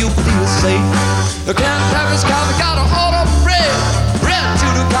coffee. You please say the Kentucky's coffee got to order bread. Bread to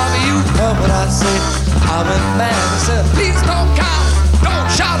the coffee, you heard what I said. I went mad and said, please don't count. Don't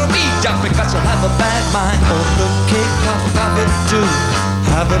shout at me just because you have a bad mind. Order a cake, cup of coffee too.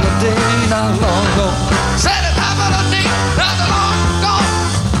 Having a day not long ago. Said it having a day not long ago.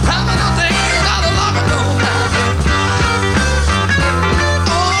 Having a day not long ago.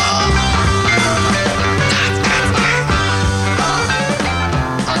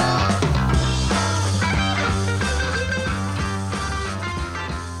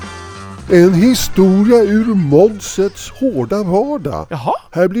 En historia ur Modsets hårda vardag. Jaha.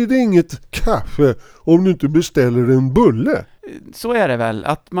 Här blir det inget kaffe om du inte beställer en bulle. så är det väl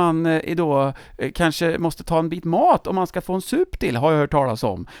att man då kanske måste ta en bit mat om man ska få en sup till, har jag hört talas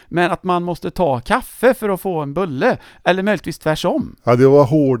om. Men att man måste ta kaffe för att få en bulle, eller möjligtvis tvärsom. Ja, det var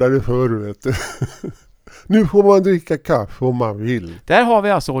hårdare förr, vet du. Nu får man dricka kaffe om man vill. Där har vi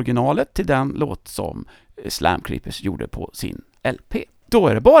alltså originalet till den låt som Slam Creepers gjorde på sin LP. Då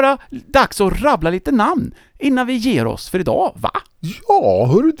är det bara dags att rabbla lite namn innan vi ger oss för idag, va? Ja,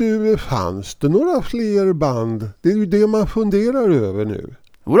 hörru du, fanns det några fler band? Det är ju det man funderar över nu.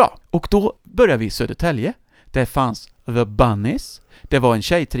 Jodå, och då börjar vi i Södertälje. Det fanns The Bunnies. Det var en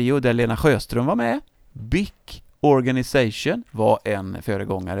tjejtrio där Lena Sjöström var med. Big Organization var en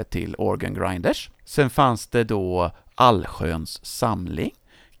föregångare till Organ Grinders. Sen fanns det då Allsköns samling,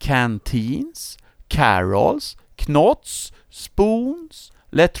 Canteens, Carols, Knots, Spoons,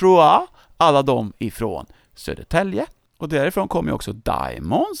 Letroa, alla de ifrån Södertälje. Och därifrån kom ju också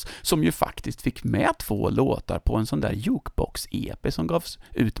Diamonds, som ju faktiskt fick med 2 låtar på en sån där jukebox-EP som gavs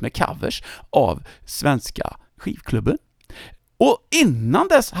ut med covers av Svenska skivklubben. Och innan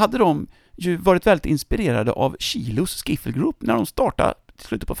dess hade de ju varit väldigt inspirerade av Kilos Skiffle Group när de startade i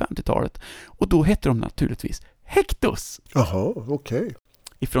slutet på 50-talet. Och då hette de naturligtvis Hectos. Jaha, okej.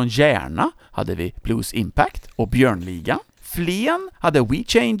 Ifrån Järna hade vi Blues Impact och Björnligan. Flen hade We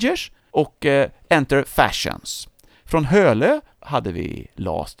Changers och Enter Fashions. Från Hölö hade vi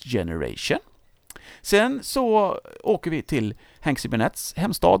Last Generation. Sen så åker vi till Hank Sibinets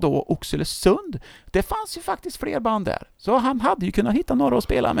hemstad då, Oxelösund. Det fanns ju faktiskt fler band där. Så han hade ju kunnat hitta några att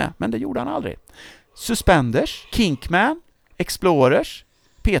spela med, men det gjorde han aldrig. Suspenders, Kinkman, Explorers,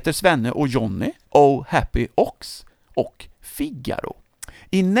 Peter Svenne och Johnny, Oh Happy Ox och Figaro.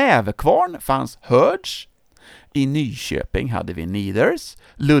 I Nävekvarn fanns Herds. I Nyköping hade vi Neithers,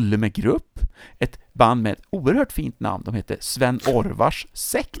 Lulle med grupp, ett band med ett oerhört fint namn. De heter Sven Orvars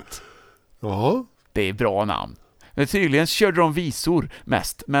sekt. Ja. Det är bra namn. Men tydligen körde de visor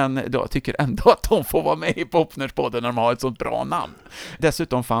mest, men jag tycker ändå att de får vara med i Popnördspodden när de har ett sånt bra namn.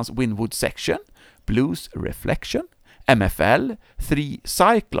 Dessutom fanns Winwood Section, Blues Reflection, MFL, Three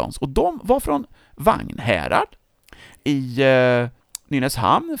Cyclones, och de var från Vagnhärad. I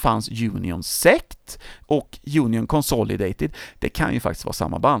Nynäshamn fanns Union Sect och Union Consolidated. Det kan ju faktiskt vara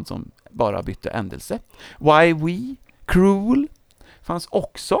samma band som bara bytte ändelse. Why We, Cruel fanns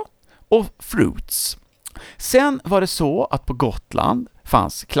också, och Fruits. Sen var det så att på Gotland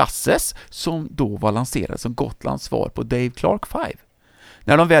fanns Classes, som då var lanserade som Gotlands svar på Dave Clark 5.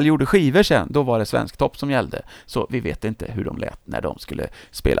 När de väl gjorde skivor sen, då var det svensk topp som gällde. Så vi vet inte hur de lät när de skulle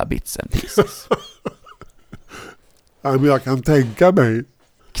spela Bits and Pieces. Ja, men jag kan tänka mig.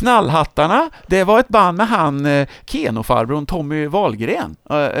 Knallhattarna, det var ett band med han Kenofarbrorn Tommy Wahlgren,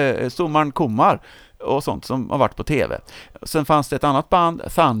 Sommaren Kommar och sånt som har varit på tv. Sen fanns det ett annat band,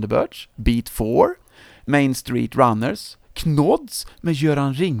 Thunderbirds, Beat 4, Main Street Runners, Knods med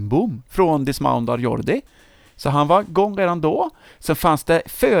Göran Ringbom från Dismoundar Jordi. Så han var igång redan då. Sen fanns det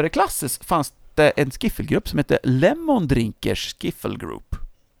före Classes fanns det en skiffelgrupp som heter Lemon Drinkers Skiffle Group.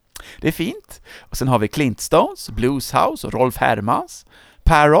 Det är fint. Och sen har vi Clintstones, Blues House och Rolf Hermans,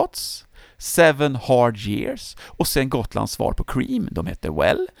 Parrots, Seven Hard Years och sen Gotlands svar på Cream, de heter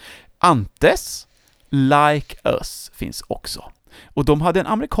Well. Antes, Like Us finns också. Och de hade en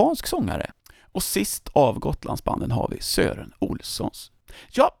amerikansk sångare. Och sist av Gotlandsbanden har vi Sören Olssons.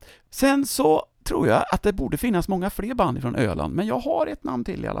 Ja, sen så tror jag att det borde finnas många fler band från Öland, men jag har ett namn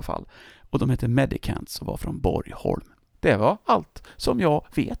till i alla fall. Och de heter Medicants och var från Borgholm. Det var allt som jag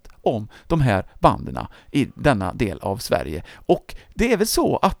vet om de här banderna i denna del av Sverige. Och det är väl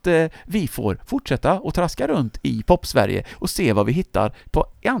så att vi får fortsätta och traska runt i Pop-Sverige och se vad vi hittar på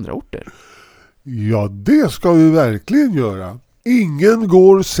andra orter. Ja, det ska vi verkligen göra. Ingen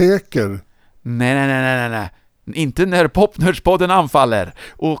går säker. Nej. Inte när Popnördspodden anfaller.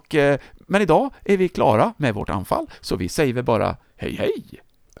 Men idag är vi klara med vårt anfall, så vi säger väl bara hej hej.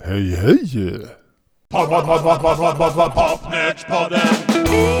 Hej hej. Popnördspodden.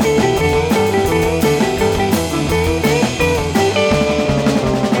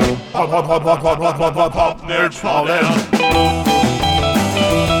 Popnördspodden.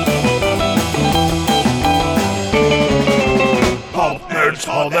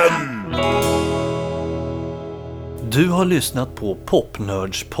 Popnördspodden. Du har lyssnat på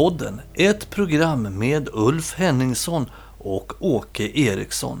Popnördspodden, ett program med Ulf Henningsson och Åke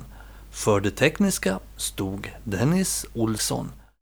Eriksson. För det tekniska stod Dennis Olsson.